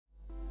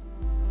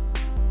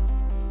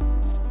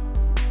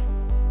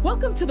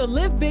Welcome to the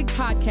Live Big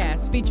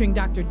podcast featuring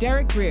Dr.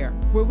 Derek Grier,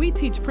 where we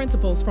teach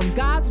principles from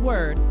God's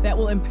Word that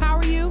will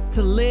empower you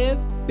to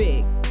live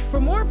big. For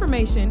more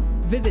information,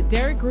 visit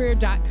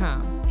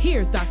derekgrier.com.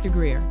 Here's Dr.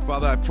 Grier.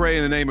 Father, I pray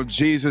in the name of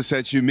Jesus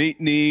that you meet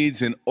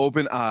needs and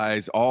open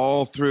eyes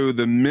all through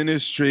the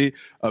ministry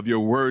of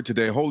your word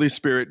today. Holy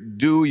Spirit,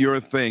 do your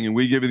thing, and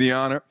we give you the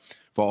honor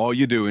for all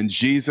you do. In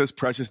Jesus'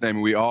 precious name,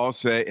 and we all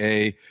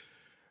say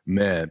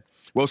amen.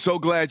 Well, so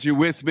glad you're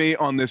with me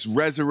on this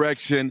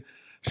Resurrection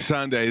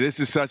Sunday. This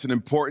is such an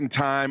important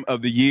time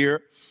of the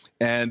year,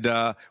 and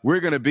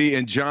we're going to be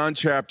in John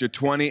chapter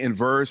 20 and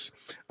verse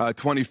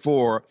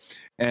 24,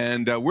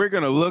 and we're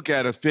going to look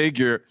at a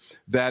figure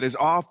that is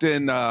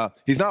often,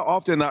 he's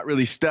not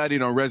really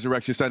studied on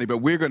Resurrection Sunday, but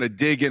we're going to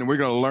dig in, and we're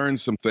going to learn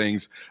some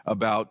things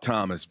about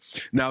Thomas.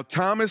 Now,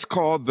 Thomas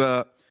called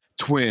the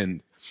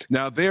twin.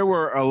 Now, there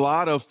were a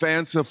lot of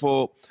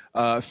fanciful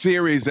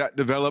theories that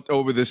developed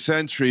over the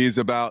centuries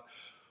about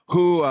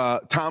who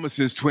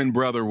Thomas's twin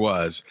brother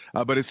was.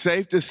 But it's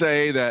safe to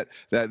say that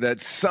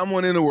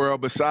someone in the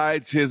world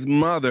besides his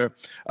mother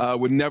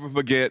would never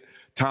forget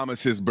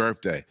Thomas's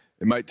birthday.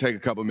 It might take a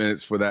couple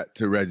minutes for that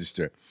to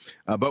register.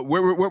 But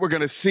what we're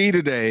going to see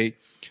today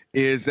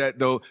is that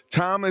though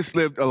Thomas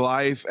lived a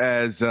life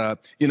as,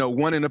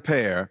 one in a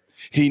pair,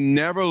 he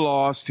never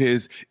lost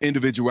his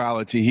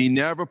individuality. He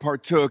never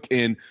partook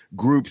in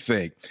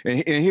groupthink.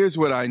 And here's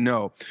what I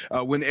know.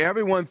 When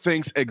everyone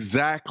thinks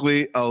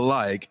exactly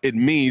alike, it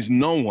means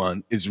no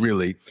one is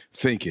really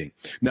thinking.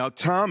 Now,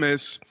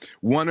 Thomas,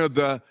 one of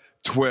the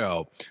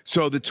 12.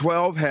 So the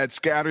 12 had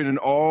scattered in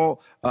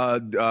all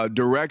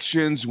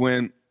directions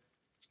when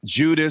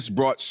Judas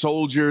brought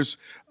soldiers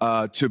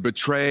to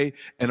betray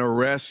and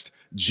arrest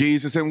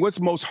Jesus. And what's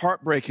most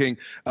heartbreaking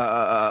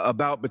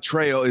about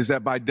betrayal is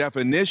that by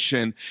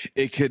definition,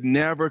 it could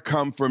never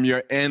come from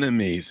your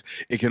enemies.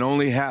 It can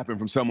only happen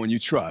from someone you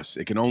trust.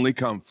 It can only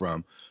come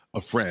from a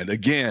friend.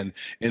 Again,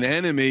 an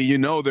enemy, you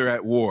know they're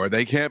at war.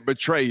 They can't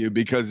betray you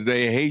because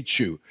they hate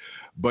you.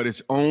 But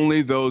it's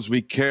only those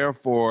we care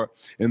for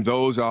and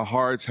those our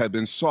hearts have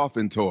been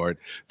softened toward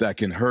that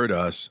can hurt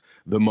us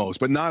the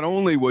most. But not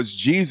only was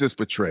Jesus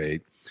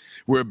betrayed,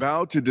 we're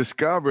about to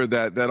discover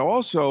that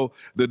also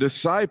the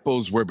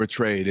disciples were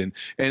betrayed. And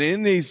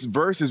in these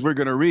verses we're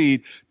going to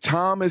read,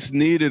 Thomas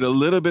needed a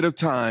little bit of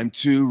time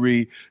to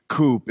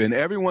recoup. And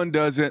everyone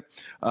doesn't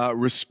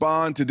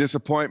respond to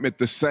disappointment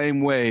the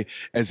same way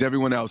as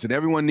everyone else. And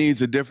everyone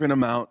needs a different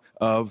amount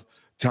of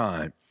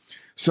time.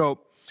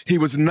 So he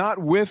was not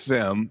with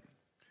them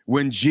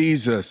when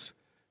Jesus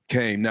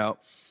came. Now,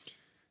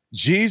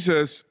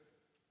 Jesus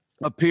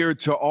appeared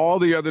to all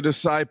the other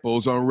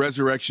disciples on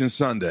Resurrection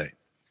Sunday,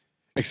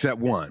 except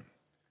one.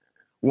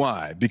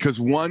 Why? Because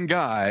one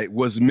guy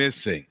was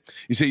missing.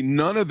 You see,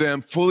 none of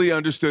them fully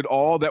understood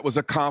all that was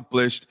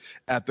accomplished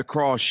at the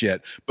cross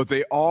yet, but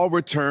they all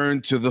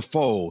returned to the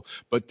fold.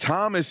 But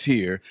Thomas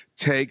here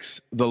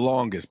takes the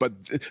longest. But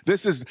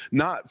this is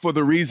not for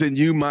the reason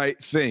you might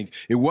think.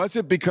 It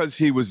wasn't because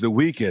he was the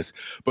weakest,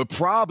 but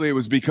probably it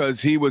was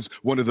because he was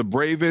one of the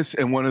bravest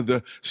and one of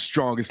the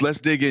strongest.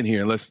 Let's dig in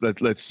here and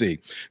let's see.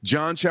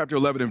 John chapter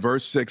 11 and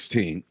verse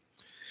 16.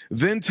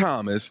 Then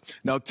Thomas,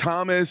 now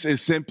Thomas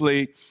is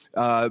simply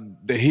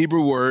the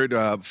Hebrew word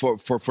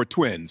for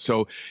twin.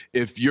 So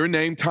if you're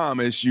named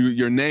Thomas,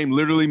 your name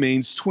literally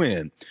means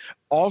twin.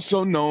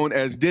 Also known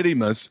as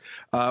Didymus,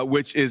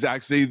 which is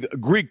actually the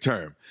Greek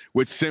term,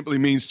 which simply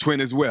means twin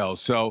as well.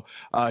 So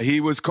he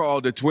was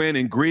called a twin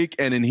in Greek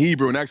and in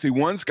Hebrew. And actually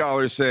one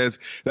scholar says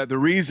that the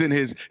reason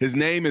his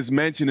name is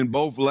mentioned in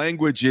both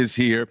languages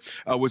here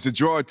was to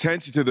draw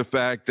attention to the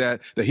fact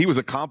that he was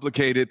a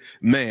complicated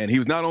man. He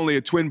was not only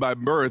a twin by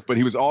birth, but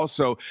he was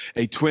also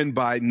a twin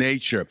by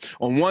nature.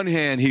 On one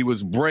hand, he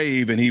was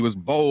brave and he was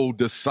bold,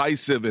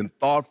 decisive, and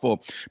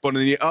thoughtful. But on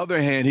the other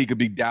hand, he could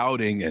be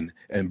doubting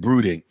and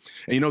brooding.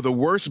 And you know, the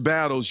worst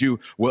battles you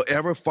will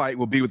ever fight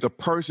will be with the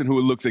person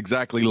who looks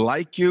exactly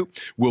like you,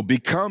 will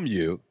become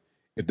you,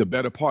 if the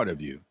better part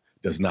of you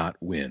does not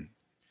win.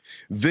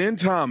 Then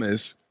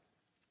Thomas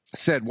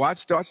said,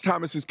 watch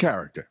Thomas's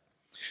character,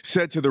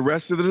 said to the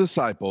rest of the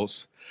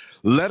disciples,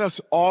 let us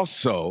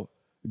also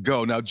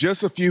go. Now,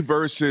 just a few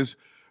verses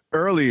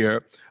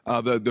earlier,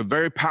 the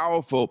very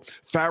powerful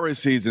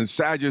Pharisees and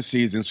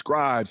Sadducees and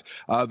scribes,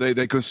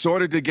 they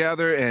consorted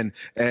together and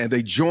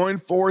they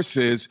joined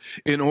forces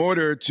in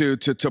order to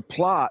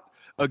plot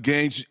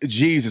against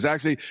Jesus.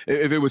 Actually,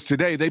 if it was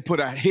today, they put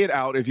a hit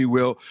out, if you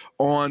will,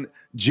 on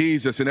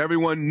Jesus, and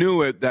everyone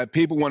knew it, that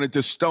people wanted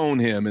to stone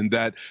him, and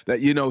that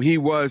he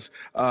was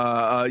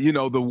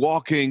the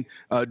walking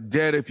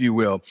dead, if you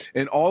will.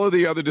 And all of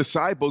the other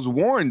disciples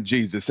warned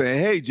Jesus,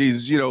 saying, hey,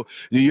 Jesus, do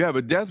you have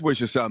a death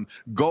wish or something?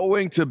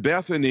 Going to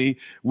Bethany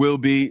will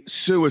be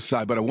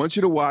suicide. But I want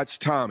you to watch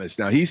Thomas.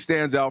 Now, he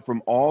stands out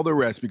from all the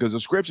rest because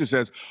the scripture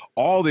says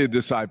all the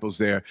disciples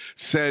there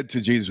said to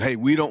Jesus, hey,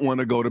 we don't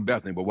want to go to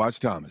Bethany. But watch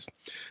Thomas.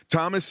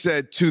 Thomas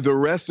said to the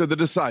rest of the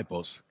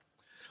disciples,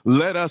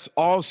 let us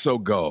also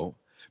go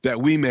that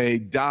we may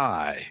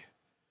die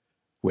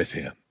with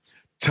him.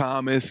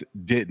 Thomas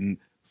didn't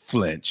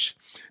flinch.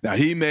 Now,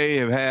 he may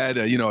have had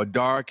a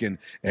dark and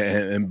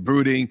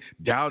brooding,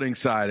 doubting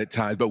side at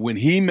times, but when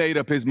he made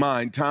up his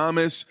mind,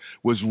 Thomas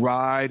was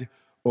ride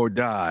or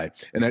die.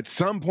 And at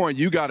some point,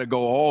 you got to go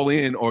all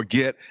in or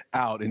get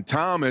out. And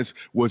Thomas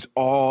was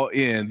all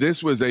in.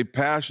 This was a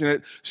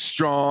passionate,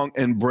 strong,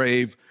 and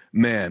brave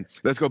man.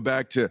 Let's go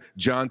back to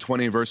John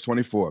 20, verse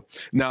 24.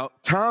 Now,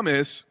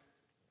 Thomas,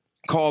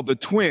 called the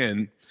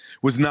twin,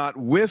 was not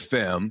with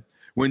them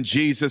when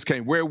Jesus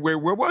came. Where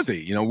was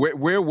he?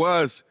 Where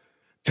was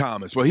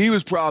Thomas? Well, he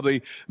was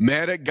probably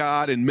mad at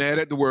God and mad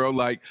at the world,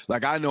 like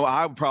I know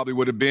I probably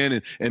would have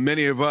been, and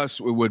many of us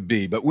would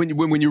be. But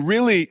when you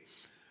really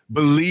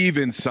believe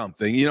in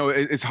something,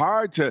 it's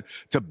hard to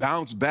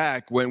bounce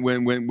back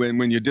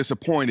when you're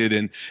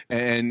disappointed,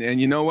 and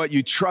you know what,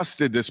 you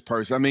trusted this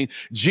person. I mean,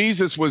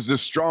 Jesus was the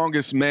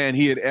strongest man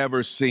he had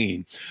ever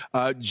seen.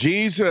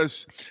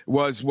 Jesus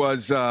was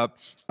the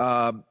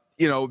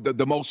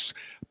most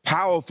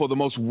powerful, the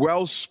most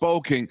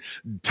well-spoken.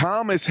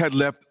 Thomas had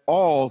left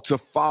all to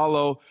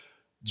follow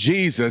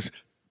Jesus.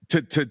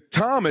 To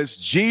Thomas,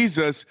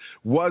 Jesus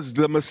was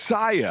the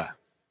Messiah,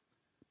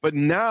 but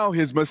now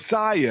his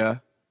Messiah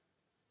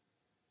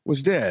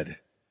was dead.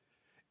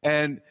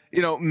 And,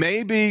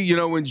 maybe,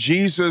 when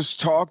Jesus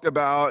talked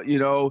about,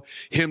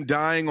 him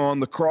dying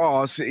on the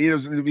cross,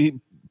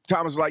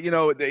 Thomas was like,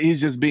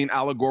 he's just being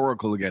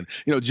allegorical again.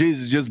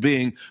 Jesus is just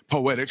being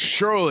poetic.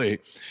 Surely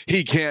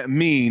he can't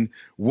mean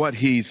what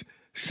he's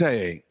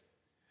saying.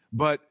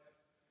 But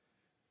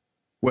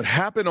what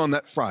happened on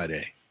that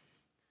Friday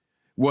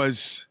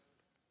was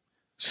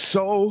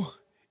so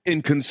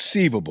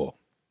inconceivable.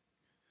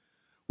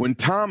 When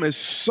Thomas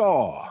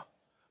saw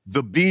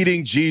the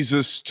beating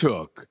Jesus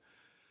took,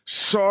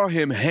 saw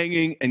him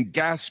hanging and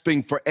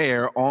gasping for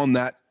air on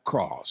that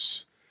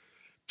cross,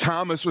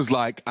 Thomas was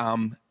like,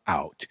 I'm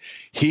out.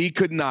 He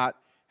could not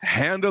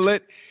handle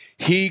it.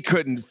 He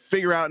couldn't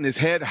figure out in his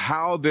head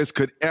how this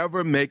could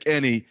ever make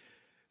any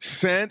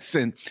sense.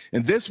 And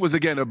this was,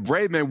 again, a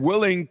brave man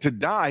willing to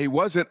die. He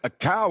wasn't a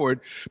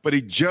coward, but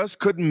he just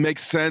couldn't make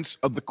sense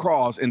of the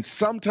cross. And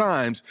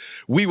sometimes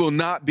we will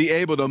not be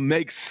able to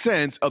make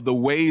sense of the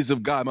ways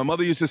of God. My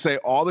mother used to say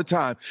all the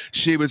time,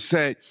 she would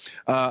say,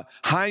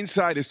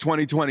 hindsight is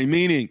 20/20,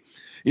 meaning,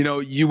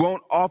 you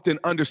won't often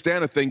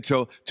understand a thing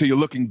till you're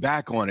looking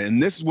back on it.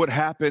 And this is what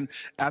happened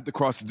at the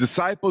cross. The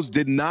disciples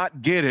did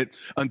not get it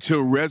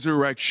until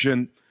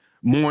resurrection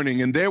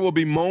morning. And there will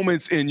be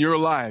moments in your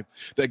life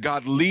that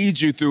God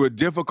leads you through a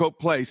difficult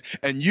place,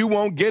 and you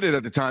won't get it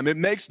at the time. It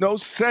makes no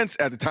sense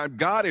at the time.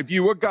 God, if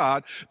you were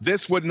God,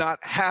 this would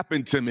not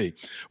happen to me.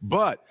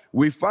 But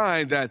we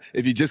find that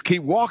if you just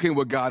keep walking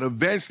with God,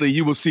 eventually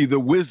you will see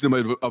the wisdom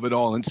of it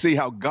all and see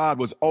how God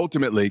was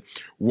ultimately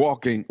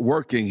working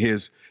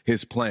his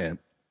plan.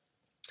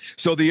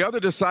 So the other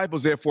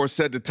disciples therefore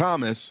said to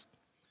Thomas,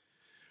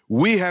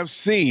 we have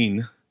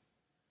seen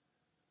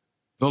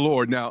the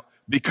Lord. Now,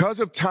 because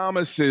of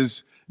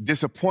Thomas's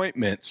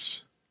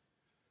disappointments,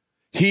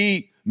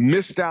 he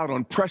missed out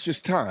on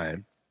precious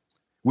time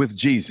with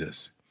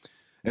Jesus.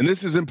 And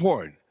this is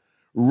important.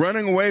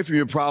 Running away from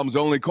your problems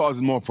only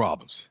causes more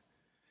problems.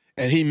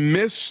 And he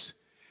missed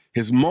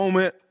his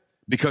moment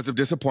because of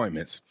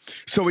disappointments.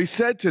 So he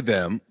said to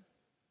them,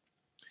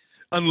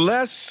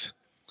 unless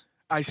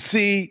I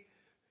see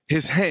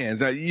his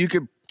hands. Now, you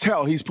could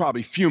tell he's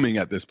probably fuming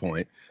at this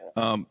point.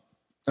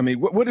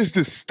 What is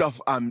this stuff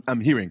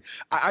I'm hearing?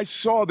 I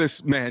saw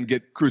this man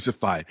get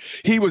crucified.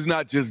 He was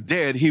not just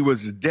dead, he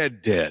was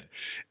dead.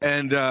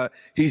 And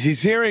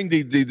he's hearing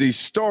these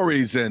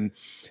stories, and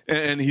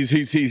he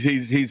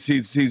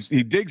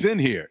digs in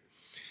here.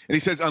 And he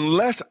says,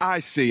 unless I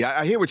see,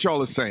 I hear what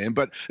y'all are saying,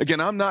 but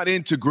again, I'm not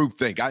into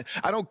groupthink.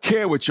 I don't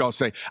care what y'all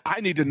say.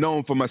 I need to know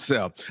him for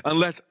myself.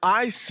 Unless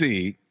I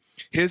see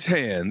his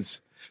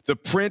hands, the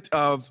print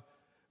of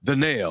the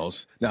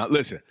nails. Now,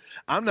 listen,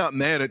 I'm not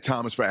mad at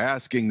Thomas for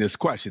asking this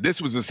question. This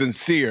was a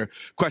sincere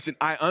question.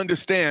 I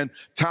understand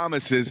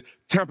Thomas's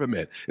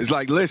temperament. It's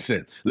like,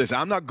 listen,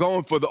 I'm not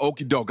going for the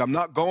okie doke. I'm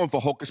not going for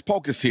hocus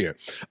pocus here.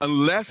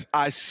 Unless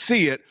I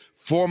see it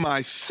for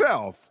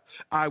myself,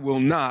 I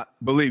will not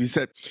believe. He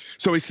said,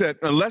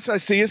 unless I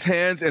see his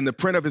hands and the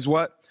print of his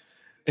what?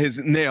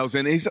 His nails.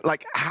 And he's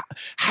like,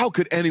 how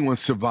could anyone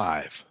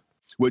survive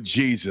what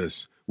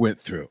Jesus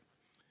went through?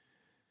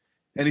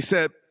 And he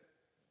said,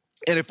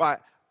 and if I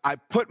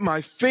put my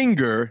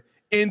finger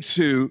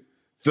into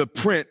the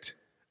print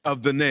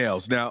of the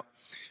nails. Now,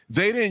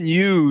 they didn't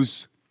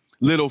use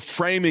little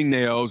framing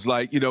nails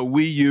like,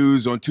 we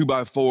use on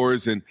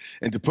 2x4s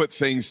and to put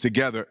things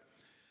together.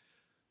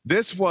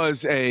 This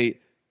was a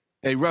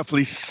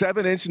roughly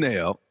 7-inch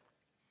nail,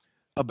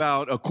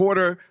 about a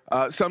quarter,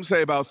 some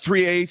say about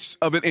 3/8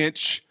 of an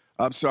inch,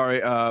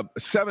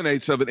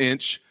 7/8 of an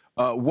inch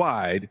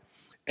wide.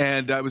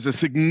 And it was a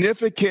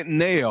significant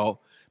nail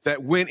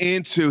that went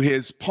into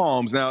his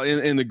palms. Now,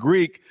 in the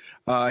Greek,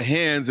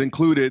 hands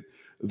included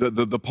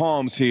the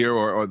palms here,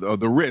 or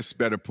the wrists,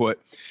 better put.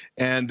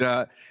 And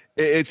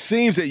it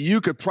seems that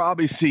you could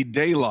probably see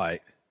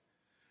daylight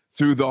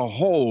through the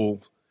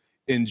hole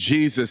in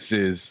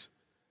Jesus's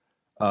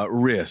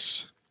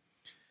wrists.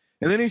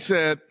 And then he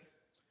said,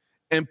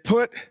 and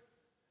put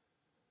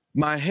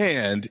my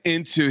hand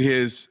into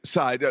his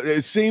side.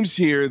 It seems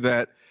here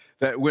that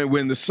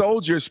when the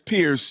soldiers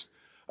pierced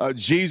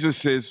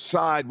Jesus'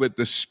 side with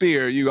the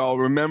spear, you all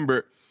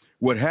remember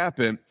what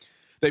happened.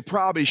 They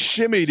probably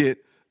shimmied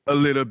it a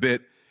little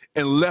bit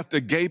and left a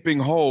gaping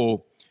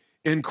hole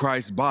in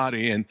Christ's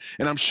body. And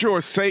I'm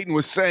sure Satan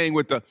was saying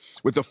with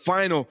the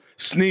final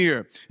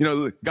sneer,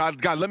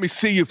 God, let me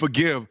see you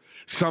forgive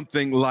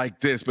something like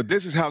this. But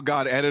this is how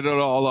God added it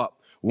all up.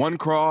 1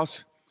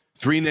 cross,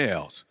 3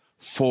 nails,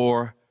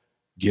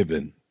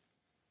 forgiven.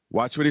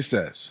 Watch what he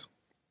says.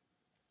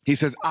 He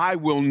says, I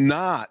will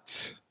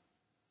not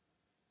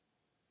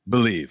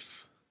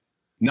believe.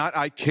 Not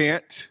I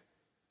can't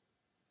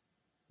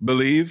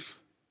believe.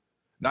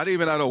 Not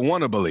even I don't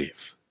want to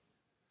believe.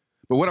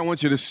 But what I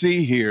want you to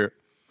see here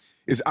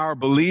is our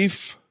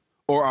belief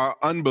or our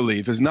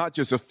unbelief is not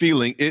just a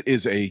feeling, it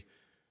is a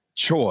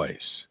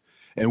choice.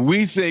 And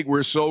we think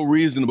we're so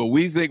reasonable.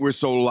 We think we're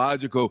so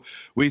logical.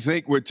 We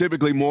think we're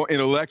typically more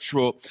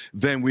intellectual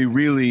than we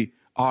really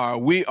are.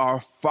 We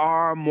are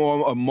far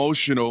more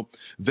emotional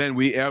than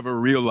we ever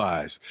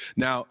realize.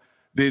 Now,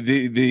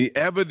 the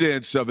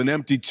evidence of an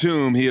empty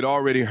tomb he had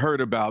already heard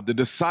about. The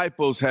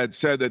disciples had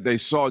said that they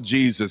saw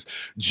Jesus.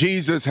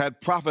 Jesus had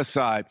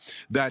prophesied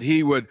that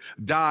he would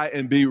die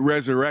and be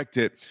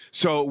resurrected.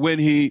 So when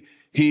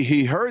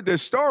he heard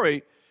this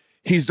story,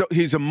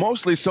 he's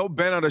emotionally so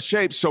bent out of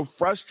shape, so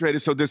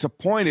frustrated, so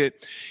disappointed,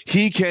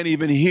 he can't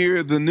even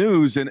hear the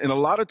news. And a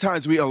lot of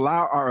times we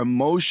allow our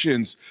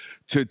emotions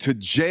to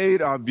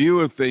jade our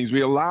view of things.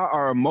 We allow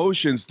our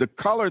emotions to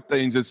color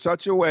things in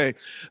such a way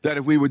that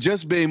if we were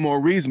just being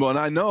more reasonable, and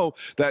I know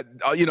that,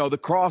 the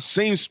cross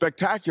seems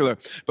spectacular,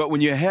 but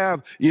when you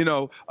have,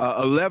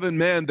 11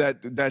 men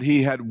that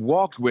he had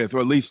walked with, or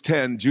at least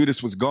 10,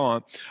 Judas was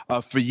gone,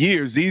 for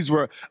years, these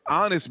were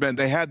honest men.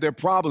 They had their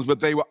problems, but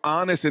they were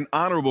honest and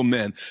honorable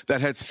men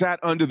that had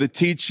sat under the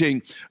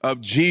teaching of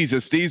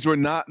Jesus. These were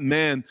not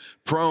men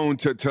prone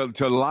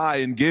to lie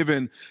and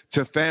given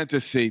to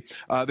fantasy.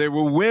 There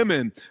were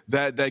women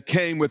that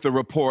came with the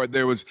report.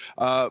 There was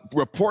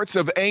reports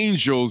of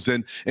angels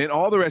and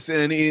all the rest.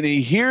 And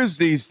he hears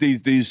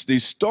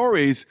these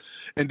stories.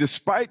 And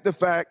despite the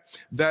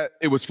fact that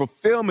it was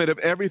fulfillment of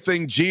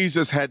everything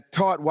Jesus had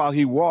taught while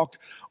he walked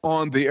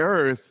on the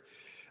earth,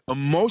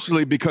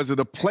 emotionally, because of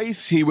the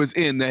place he was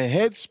in, the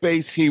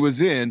headspace he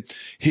was in,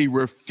 he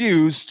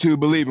refused to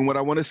believe. And what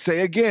I want to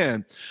say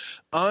again,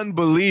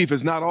 unbelief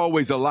is not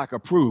always a lack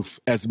of proof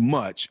as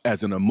much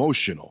as an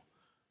emotional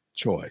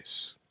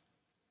choice.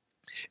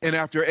 And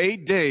after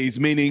 8 days,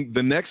 meaning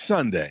the next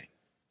Sunday,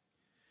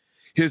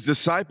 his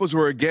disciples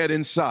were again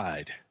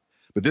inside,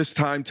 but this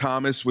time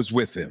Thomas was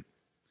with him.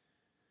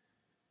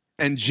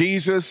 And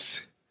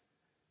Jesus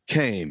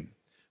came.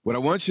 What I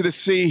want you to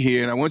see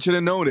here, and I want you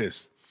to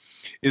notice,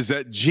 is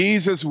that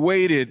Jesus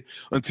waited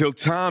until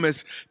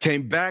Thomas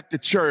came back to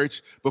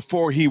church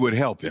before he would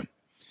help him.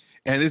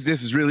 And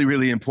this is really,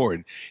 really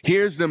important.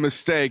 Here's the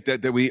mistake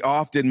that we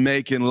often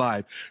make in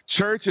life.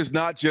 Church is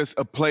not just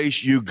a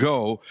place you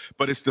go,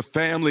 but it's the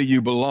family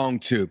you belong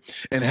to.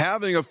 And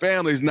having a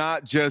family is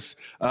not just,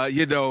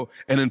 an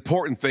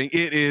important thing.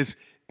 It is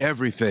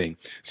everything.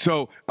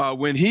 So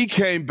when he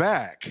came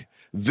back,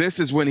 this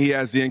is when he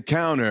has the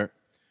encounter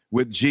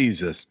with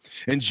Jesus.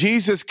 And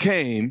Jesus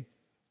came,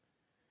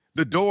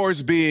 the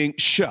doors being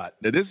shut.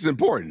 Now, this is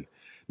important.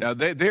 Now,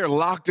 they're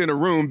locked in a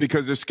room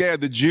because they're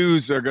scared the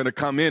Jews are going to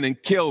come in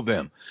and kill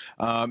them.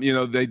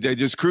 They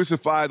just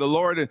crucify the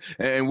Lord,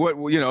 and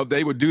what,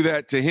 they would do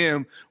that to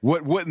him.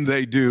 What wouldn't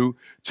they do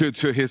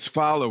to his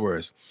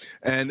followers?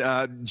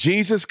 And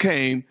Jesus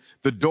came,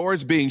 the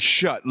doors being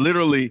shut,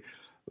 literally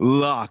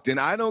locked. And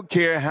I don't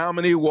care how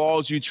many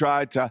walls you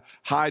try to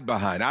hide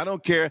behind. I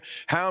don't care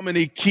how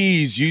many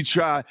keys you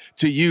try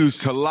to use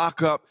to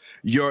lock up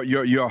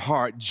your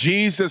heart.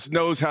 Jesus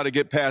knows how to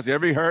get past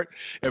every hurt,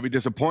 every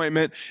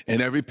disappointment,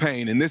 and every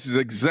pain. And this is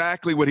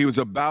exactly what he was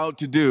about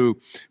to do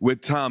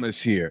with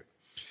Thomas here.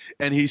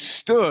 And he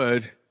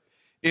stood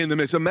in the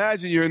midst.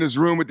 Imagine you're in this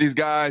room with these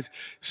guys.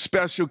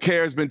 Special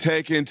care has been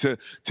taken to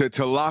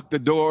lock the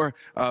door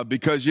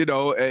because your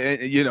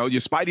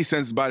spidey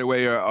senses, by the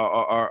way,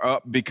 are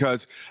up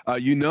because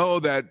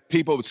that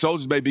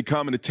soldiers may be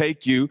coming to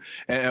take you,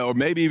 or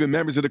maybe even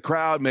members of the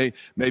crowd may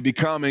be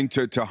coming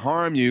to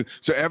harm you.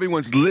 So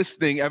everyone's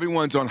listening.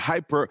 Everyone's on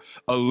hyper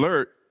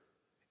alert,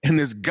 and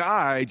this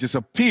guy just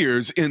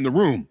appears in the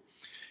room.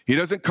 He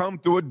doesn't come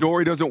through a door.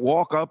 He doesn't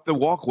walk up the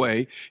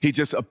walkway. He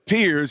just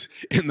appears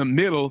in the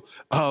middle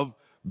of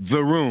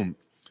the room.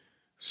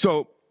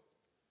 So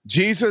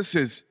Jesus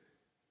is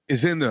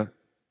in the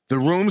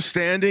room,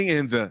 standing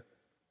in the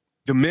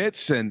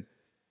midst, and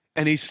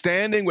he's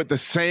standing with the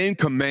same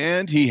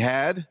command he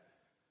had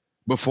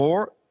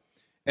before.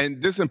 And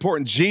this is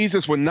important.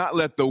 Jesus would not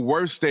let the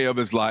worst day of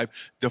his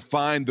life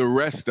define the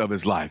rest of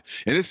his life.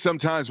 And it's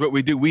sometimes what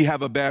we do. We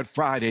have a bad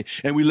Friday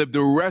and we live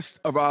the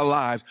rest of our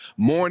lives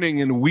mourning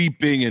and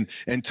weeping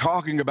and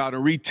talking about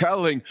and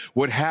retelling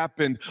what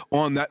happened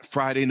on that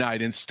Friday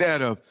night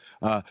instead of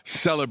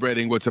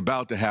celebrating what's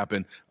about to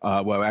happen.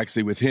 Well,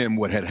 actually with him,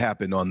 what had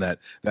happened on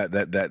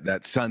that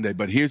Sunday.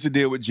 But here's the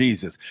deal with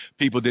Jesus.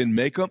 People didn't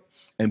make him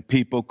and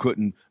people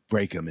couldn't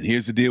break him. And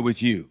here's the deal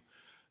with you.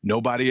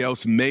 Nobody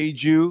else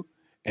made you.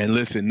 And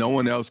listen, no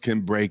one else can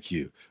break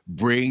you.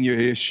 Bring your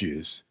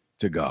issues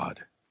to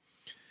God.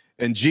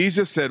 And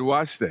Jesus said,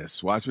 watch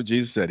this. Watch what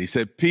Jesus said. He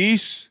said,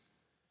 peace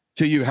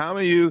to you. How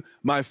many of you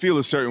might feel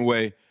a certain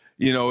way,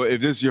 you know,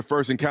 if this is your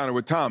first encounter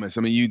with Thomas?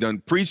 I mean, you done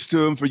preached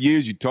to him for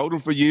years. You told him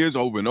for years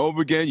over and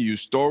over again. You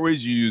used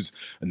stories. You used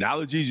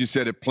analogies. You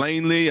said it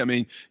plainly. I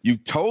mean, you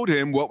told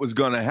him what was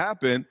going to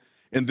happen.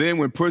 And then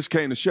when push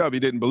came to shove,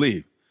 he didn't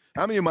believe.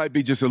 How many of you might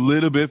be just a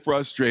little bit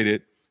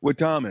frustrated with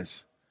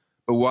Thomas?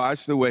 But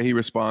watch the way he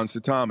responds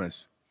to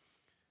Thomas.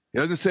 He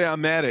doesn't say,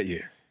 I'm mad at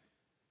you.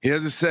 He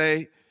doesn't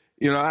say,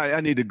 you know, I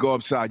need to go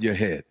upside your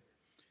head.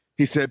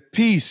 He said,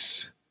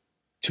 peace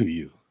to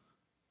you.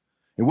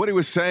 And what he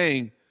was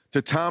saying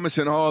to Thomas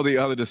and all the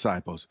other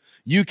disciples,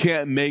 you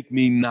can't make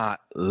me not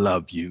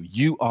love you.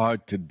 You are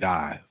to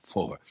die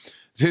for.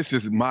 This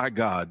is my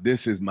God.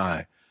 This is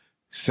my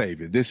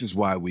Savior. This is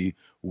why we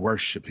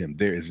worship him.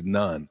 There is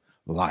none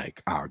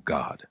like our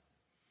God.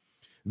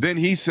 Then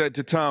he said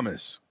to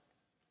Thomas,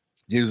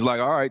 Jesus was like,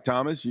 all right,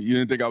 Thomas, you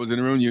didn't think I was in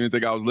the room. You didn't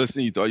think I was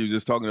listening. You thought you were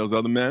just talking to those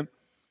other men.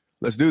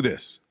 Let's do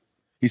this.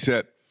 He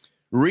said,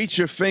 reach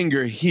your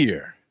finger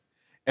here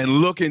and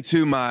look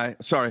into my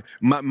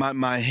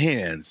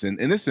hands. And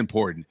this is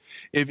important.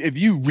 If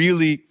you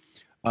really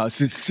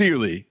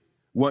sincerely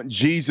want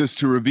Jesus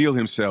to reveal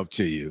himself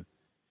to you,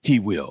 he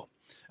will.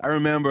 I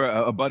remember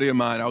a buddy of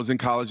mine, I was in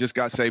college, just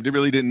got saved. He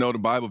really didn't know the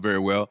Bible very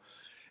well.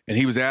 And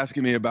he was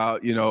asking me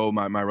about, you know,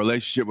 my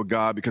relationship with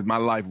God because my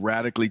life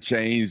radically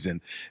changed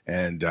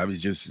and I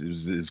was just, it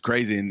was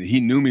crazy. And he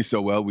knew me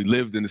so well. We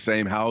lived in the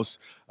same house.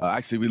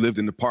 Actually, we lived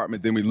in an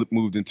apartment. Then we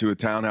moved into a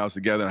townhouse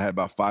together. And I had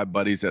about 5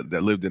 buddies that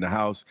lived in the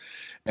house.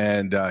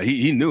 And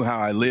he knew how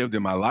I lived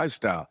in my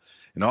lifestyle.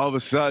 And all of a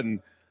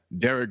sudden,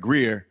 Derek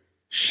Grier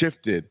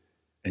shifted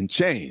and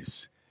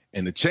changed.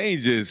 And the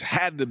changes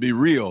had to be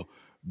real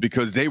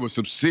because they were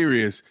some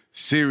serious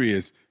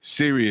changes.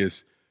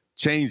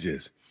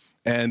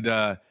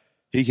 And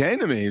he came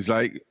to me. He's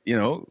like, you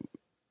know,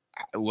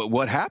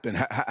 what happened?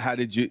 How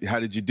did you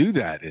do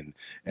that?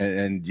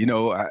 And you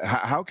know,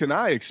 how can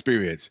I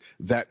experience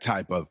that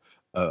type of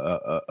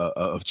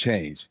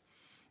change?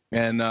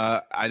 And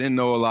I didn't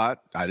know a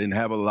lot. I didn't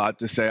have a lot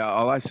to say.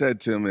 All I said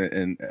to him,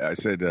 and I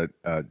said,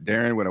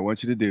 Darren, what I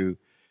want you to do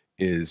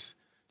is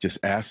just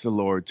ask the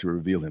Lord to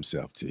reveal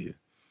himself to you.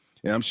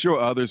 And I'm sure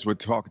others were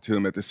talking to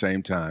him at the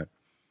same time,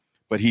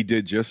 but he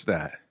did just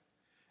that.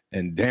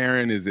 And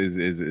Darren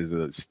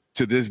is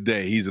to this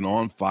day, he's an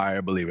on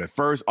fire believer. At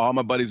first, all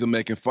my buddies were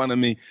making fun of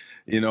me.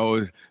 You know,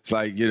 it's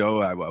like, you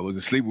know, I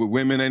wasn't sleeping with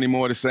women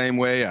anymore the same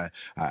way.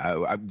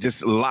 I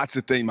just lots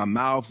of things. My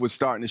mouth was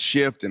starting to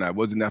shift and I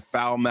wasn't that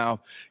foul mouth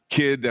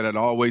kid that I'd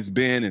always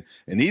been.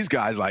 And these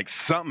guys, like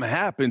something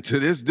happened to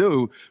this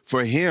dude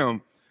for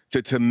him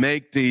to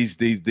make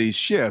these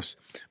shifts.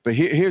 But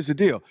here's the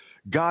deal.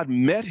 God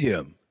met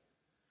him.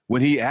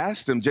 When he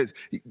asked him,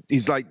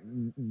 he's like,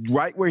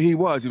 right where he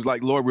was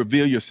like, Lord,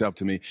 reveal yourself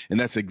to me. And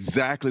that's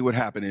exactly what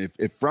happened. And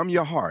if from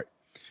your heart,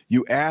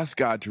 you ask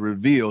God to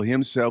reveal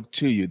himself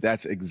to you,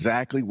 that's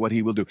exactly what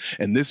he will do.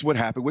 And this is what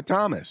happened with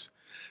Thomas.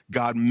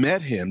 God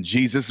met him.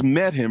 Jesus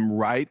met him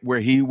right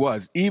where he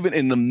was, even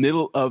in the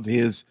middle of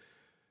his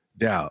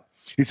doubt.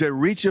 He said,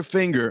 reach your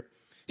finger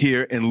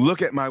here and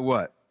look at my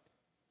what?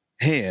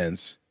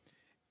 Hands.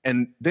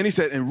 And then he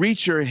said, and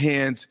reach your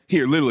hands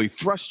here, literally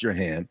thrust your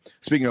hand,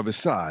 speaking of his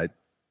side,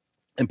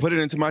 and put it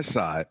into my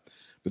side.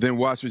 But then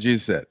watch what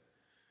Jesus said.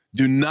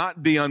 Do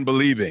not be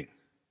unbelieving,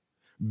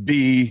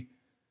 be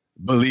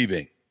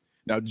believing.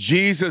 Now,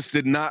 Jesus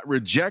did not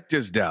reject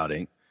his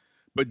doubting,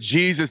 but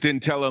Jesus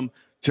didn't tell him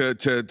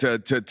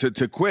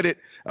to quit it.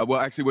 Well,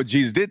 actually, what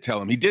Jesus did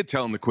tell him, he did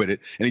tell him to quit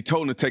it, and he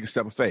told him to take a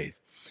step of faith.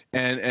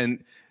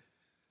 And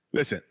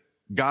listen,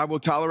 God will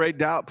tolerate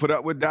doubt, put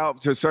up with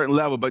doubt to a certain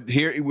level. But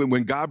here,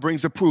 when God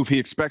brings a proof, he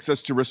expects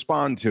us to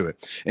respond to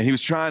it. And he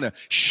was trying to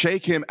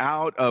shake him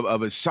out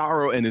of his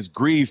sorrow and his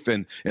grief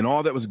and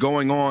all that was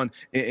going on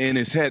in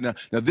his head. Now,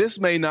 this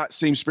may not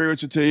seem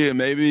spiritual to you, and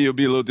maybe you'll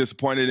be a little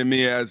disappointed in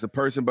me as a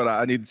person, but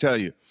I need to tell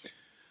you,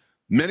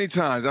 many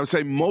times, I would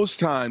say most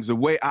times, the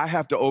way I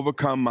have to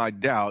overcome my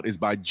doubt is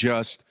by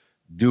just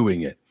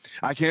doing it.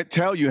 I can't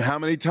tell you how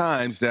many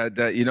times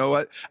that you know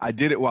what, I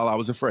did it while I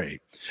was afraid.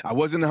 I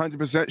wasn't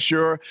 100%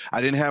 sure. I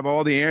didn't have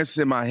all the answers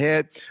in my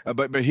head.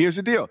 But here's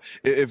the deal.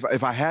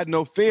 If I had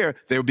no fear,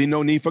 there would be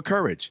no need for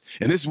courage.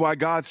 And this is why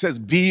God says,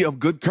 be of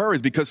good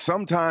courage, because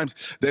sometimes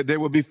there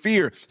will be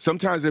fear.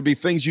 Sometimes there'll be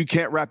things you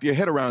can't wrap your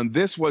head around.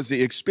 This was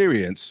the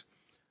experience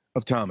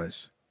of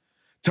Thomas.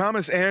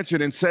 Thomas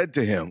answered and said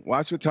to him,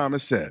 watch what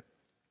Thomas said.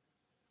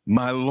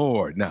 my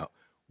Lord. Now,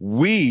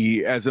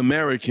 we as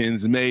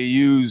Americans may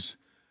use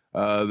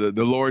the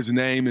Lord's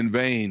name in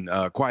vain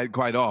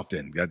quite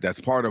often. That's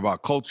part of our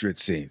culture, it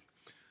seems.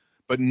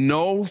 But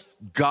no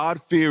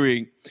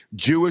God-fearing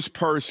Jewish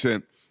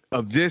person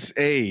of this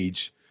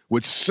age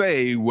would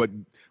say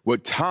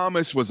what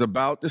Thomas was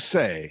about to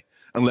say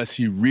unless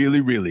he really,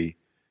 really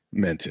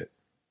meant it.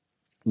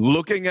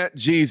 Looking at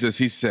Jesus,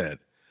 he said,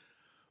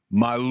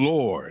 my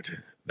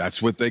Lord.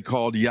 That's what they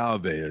called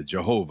Yahweh or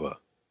Jehovah.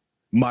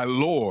 My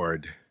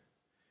Lord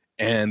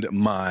and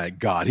my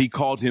God. He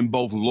called him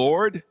both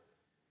Lord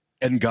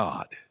and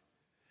God.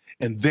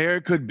 And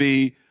there could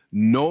be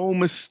no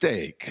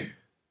mistake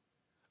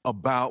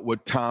about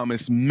what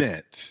Thomas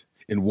meant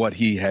in what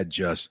he had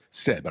just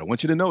said. But I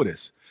want you to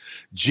notice,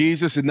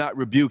 Jesus did not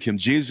rebuke him.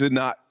 Jesus did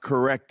not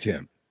correct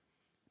him.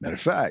 Matter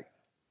of fact,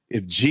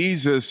 if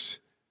Jesus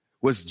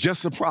was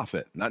just a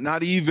prophet,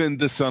 not even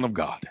the Son of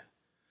God,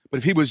 but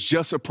if he was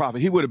just a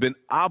prophet, he would have been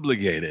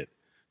obligated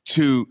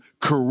to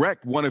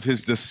correct one of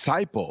his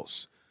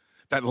disciples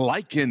that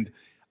likened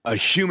a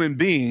human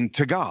being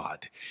to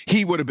God.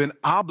 He would have been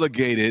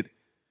obligated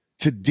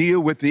to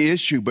deal with the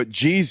issue, but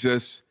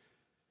Jesus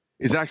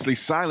is actually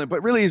silent,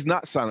 but really he's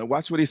not silent.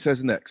 Watch what he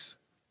says next.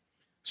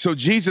 So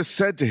Jesus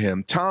said to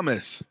him,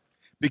 Thomas,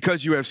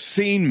 because you have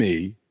seen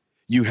me,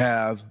 you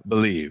have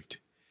believed.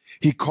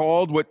 He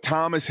called what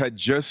Thomas had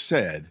just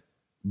said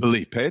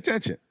belief. Pay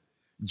attention.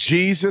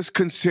 Jesus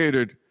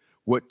considered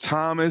what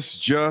Thomas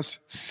just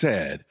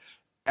said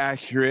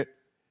accurate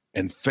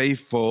and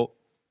faithful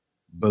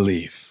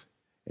belief.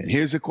 And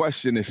here's a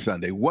question this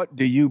Sunday. What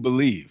do you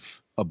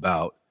believe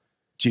about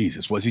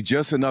Jesus? Was he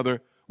just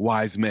another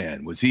wise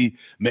man? Was he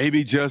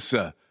maybe just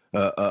a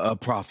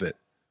prophet?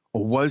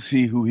 Or was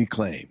he who he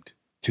claimed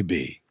to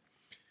be?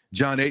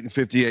 John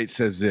 8:58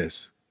 says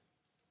this.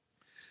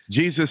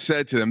 Jesus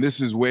said to them,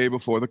 this is way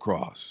before the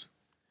cross.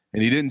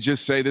 And he didn't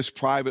just say this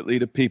privately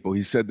to people.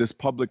 He said this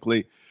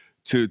publicly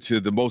to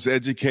the most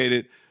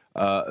educated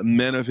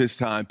men of his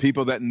time,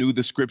 people that knew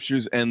the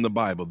scriptures and the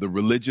Bible, the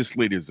religious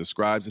leaders, the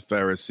scribes, the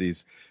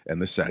Pharisees, and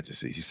the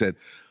Sadducees. He said,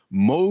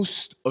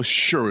 most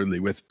assuredly,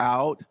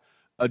 without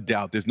a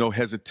doubt, there's no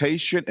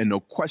hesitation and no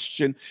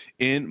question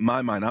in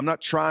my mind. I'm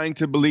not trying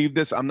to believe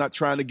this. I'm not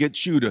trying to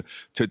get you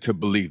to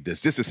believe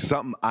this. This is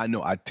something I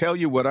know. I tell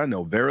you what I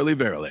know. Verily,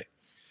 verily,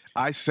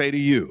 I say to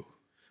you,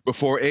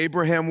 before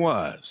Abraham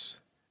was,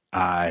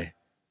 I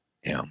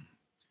am.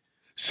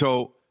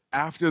 So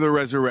after the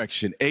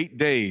resurrection, 8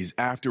 days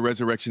after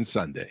Resurrection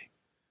Sunday,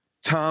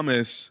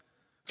 Thomas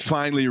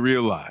finally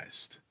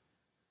realized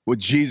what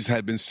Jesus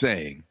had been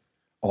saying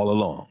all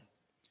along,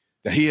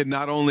 that he had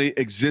not only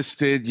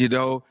existed,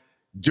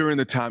 during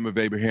the time of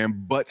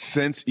Abraham, but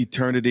since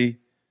eternity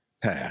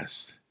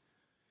past.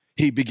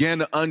 He began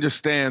to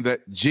understand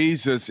that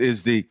Jesus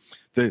is the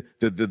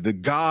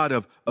God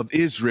of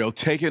Israel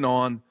taking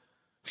on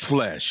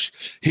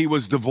flesh. He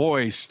was the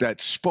voice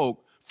that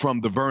spoke from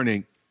the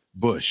burning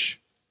bush.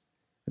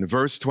 In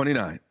verse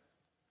 29,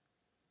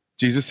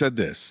 Jesus said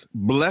this,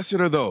 blessed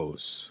are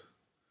those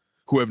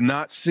who have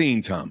not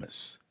seen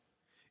Thomas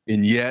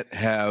and yet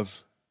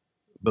have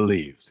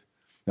believed.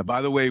 Now,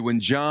 by the way, when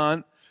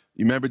you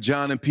remember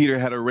John and Peter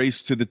had a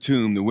race to the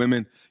tomb, the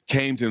women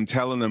came to him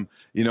telling them,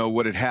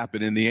 what had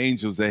happened and the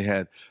angels they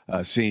had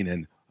seen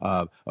and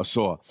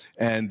saw.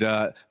 And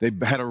they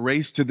had a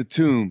race to the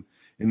tomb.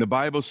 And the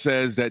Bible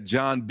says that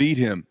John beat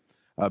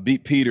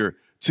Peter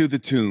to the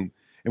tomb.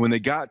 And when they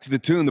got to the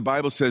tomb, the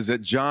Bible says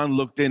that John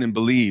looked in and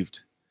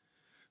believed.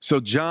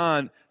 So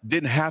John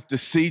didn't have to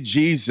see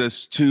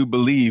Jesus to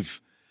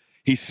believe.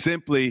 He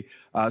simply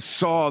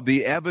saw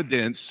the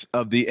evidence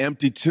of the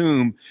empty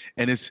tomb,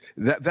 and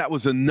that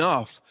was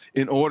enough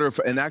in order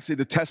for, and actually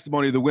the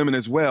testimony of the women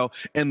as well,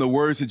 and the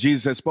words that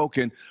Jesus had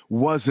spoken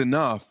was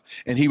enough.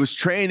 And he was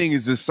training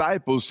his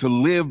disciples to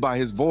live by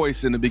his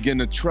voice and to begin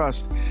to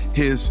trust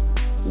his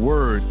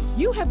word.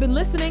 You have been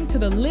listening to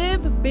the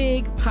Live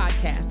Big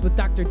podcast with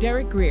Dr.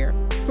 Derek Grier.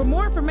 For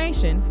more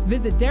information,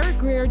 visit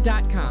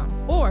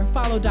derekgrier.com or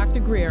follow Dr.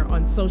 Grier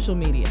on social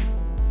media.